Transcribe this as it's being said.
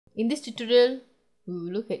In this tutorial, we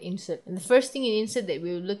will look at insert. And the first thing in insert that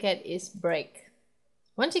we will look at is break.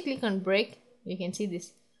 Once you click on break, you can see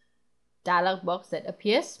this dialog box that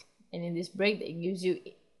appears. And in this break, that gives you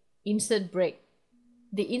insert break.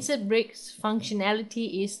 The insert breaks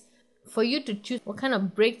functionality is for you to choose what kind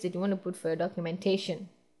of breaks that you want to put for your documentation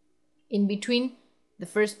in between the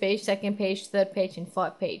first page, second page, third page, and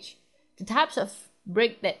fourth page. The types of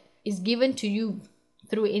break that is given to you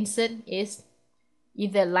through insert is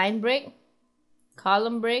either line break,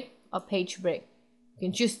 column break, or page break. You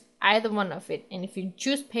can choose either one of it, and if you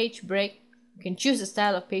choose page break, you can choose the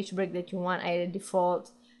style of page break that you want, either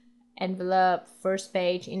default, envelope, first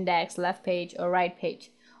page, index, left page, or right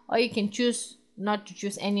page, or you can choose not to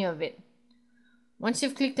choose any of it. Once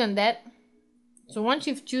you've clicked on that, so once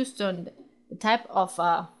you've chosen the type of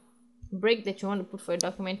break that you want to put for your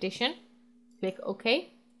documentation, click OK,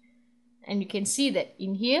 and you can see that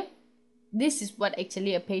in here, this is what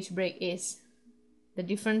actually a page break is. The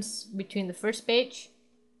difference between the first page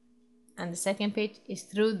and the second page is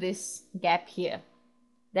through this gap here.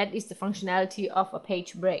 That is the functionality of a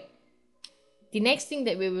page break. The next thing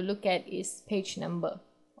that we will look at is page number.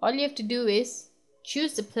 All you have to do is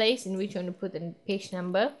choose the place in which you want to put the page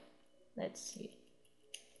number. Let's see.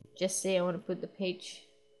 Just say I want to put the page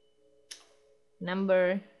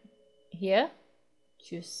number here.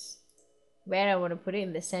 Choose where I want to put it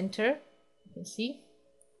in the center. You can see.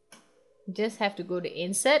 You just have to go to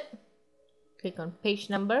insert, click on page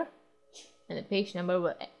number, and the page number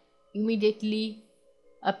will immediately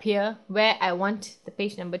appear where I want the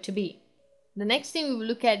page number to be. The next thing we will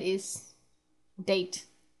look at is date.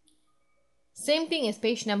 Same thing as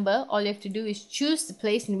page number. All you have to do is choose the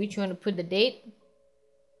place in which you want to put the date,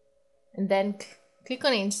 and then click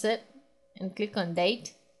on insert and click on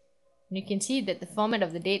date, and you can see that the format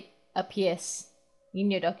of the date appears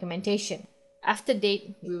in your documentation. After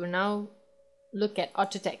date, we will now look at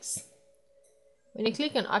auto text. When you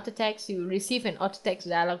click on auto text, you will receive an auto text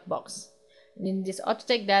dialog box. And in this auto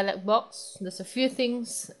text dialog box, there's a few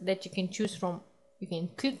things that you can choose from. You can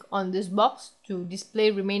click on this box to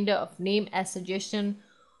display remainder of name as suggestion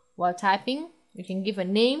while typing. You can give a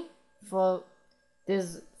name for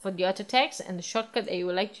the auto text and the shortcut that you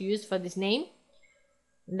would like to use for this name.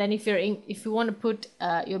 And then if you want to put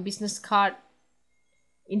your business card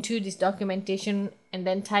into this documentation and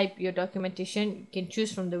then type your documentation, you can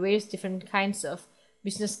choose from the various different kinds of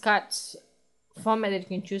business cards format that you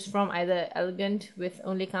can choose from, either elegant with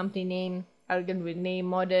only company name, elegant with name,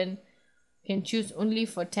 modern. You can choose only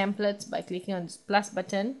for templates by clicking on this plus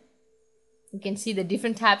button. You can see the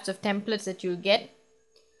different types of templates that you'll get,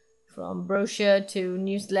 from brochure to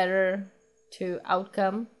newsletter to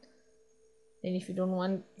outcome. Then if you don't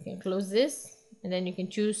want, you can close this, and then you can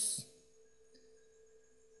choose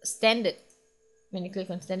standard. When you click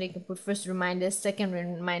on standard, you can put first reminder, second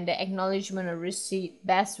reminder, acknowledgement or receipt,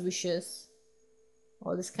 best wishes,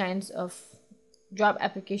 all these kinds of job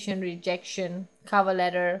application rejection, cover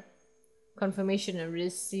letter, confirmation of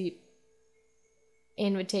receipt,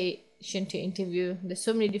 invitation to interview. There's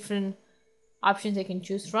so many different options I can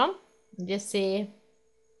choose from. Just say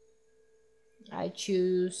I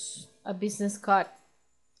choose a business card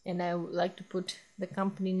and I would like to put the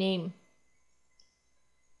company name.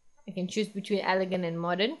 I can choose between elegant and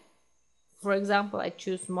modern. For example, I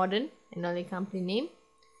choose modern and only company name.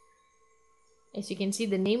 As you can see,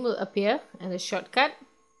 the name will appear and the shortcut.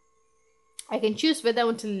 I can choose whether I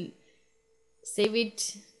want to save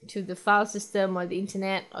it to the file system or the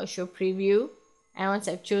internet or show preview. And once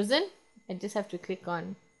I've chosen, I just have to click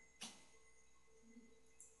on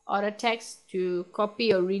auto text to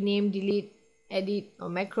copy or rename, delete, edit, or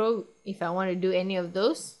macro if I want to do any of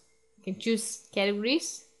those. You can choose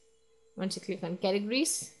categories. Once you click on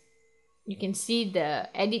categories, you can see the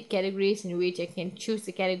edit categories in which I can choose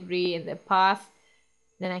the category and the path.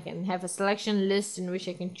 Then I can have a selection list in which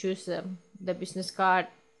I can choose the business card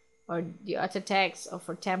or the auto text, or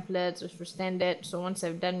for templates or for standard. So once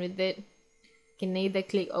I've done with it, I can either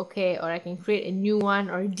click OK, or I can create a new one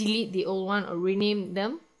or delete the old one or rename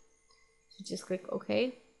them. So just click OK.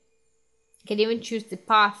 You can even choose the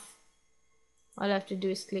path. All I have to do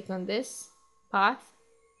is click on this path,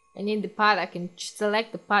 and in the path I can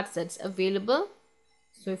select the paths that's available.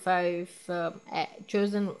 So if I've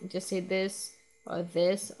chosen, just say this or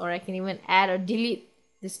this, or I can even add or delete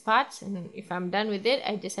this part, and if I'm done with it,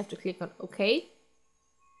 I just have to click on OK.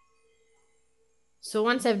 So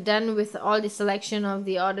once I've done with all the selection of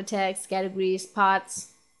the auto text, categories,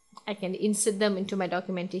 parts, I can insert them into my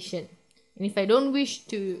documentation. And if I don't wish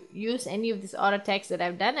to use any of this auto text that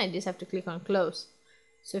I've done, I just have to click on close.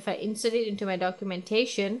 So if I insert it into my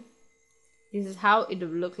documentation, This is how it will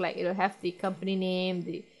look like. It will have the company name,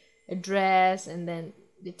 the address, and then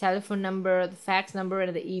the telephone number, the fax number,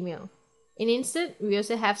 and the email. In Insert, we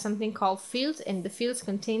also have something called fields, and the fields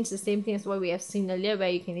contains the same thing as what we have seen earlier, where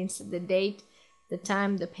you can insert the date, the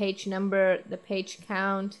time, the page number, the page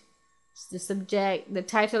count, the subject, the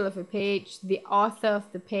title of a page, the author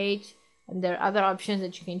of the page, and there are other options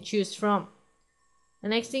that you can choose from. The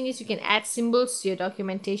next thing is you can add symbols to your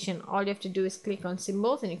documentation. All you have to do is click on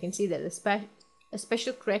symbols, and you can see that a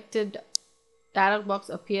special corrected dialog box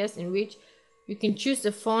appears, in which you can choose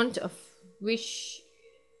the font of which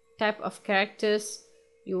type of characters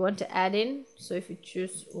you want to add in. So if you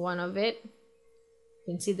choose one of it,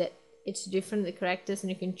 you can see that it's different, the characters, and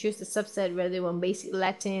you can choose the subset whether you want basic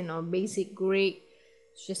Latin or basic Greek.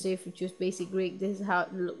 Just say if you choose basic Greek, this is how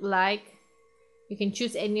it look like. You can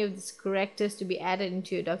choose any of these characters to be added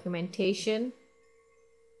into your documentation.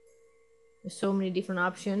 There's so many different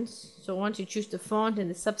options. So once you choose the font and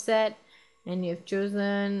the subset, and you have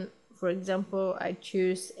chosen, for example, I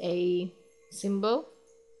choose a symbol.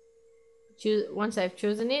 Once I've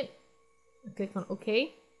chosen it, I click on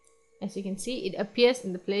OK. As you can see, it appears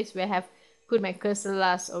in the place where I have put my cursor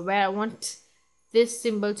last, or where I want this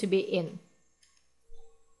symbol to be in.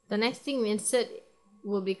 The next thing we insert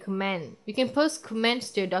will be command. You can post commands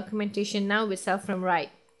to your documentation now with Self-Frame Write.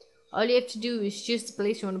 All you have to do is choose the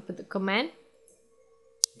place you want to put the command,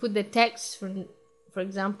 put the text. For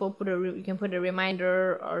example, you can put a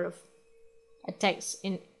reminder or a text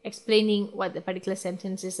in explaining what the particular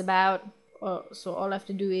sentence is about. So all I have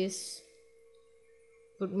to do is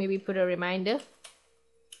maybe put a reminder.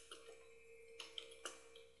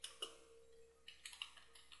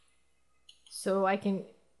 So I can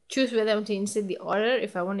choose whether I want to insert the order.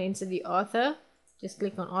 If I want to insert the author, just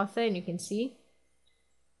click on author, and you can see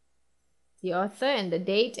the author and the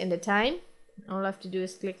date and the time. All I have to do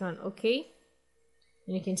is click on OK,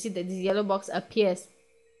 and you can see that this yellow box appears.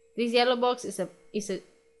 This yellow box is a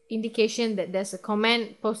indication that there's a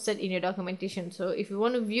command posted in your documentation. So if you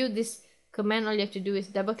want to view this command, all you have to do is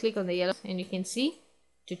double click on the yellow, and you can see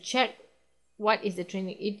to check what is the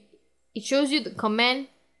training. It shows you the command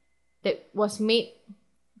that was made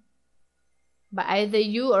by either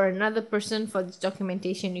you or another person for this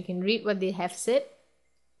documentation. You can read what they have said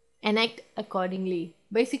and act accordingly.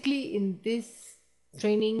 Basically, in this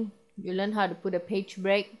training, you learn how to put a page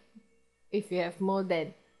break. If you have more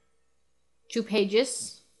than 2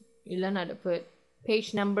 pages, you learn how to put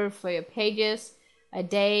page number for your pages, a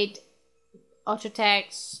date, auto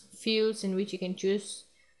text, fields in which you can choose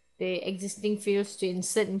the existing fields to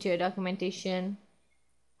insert into your documentation,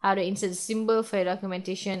 how to insert a symbol for your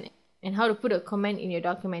documentation, and how to put a comment in your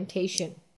documentation.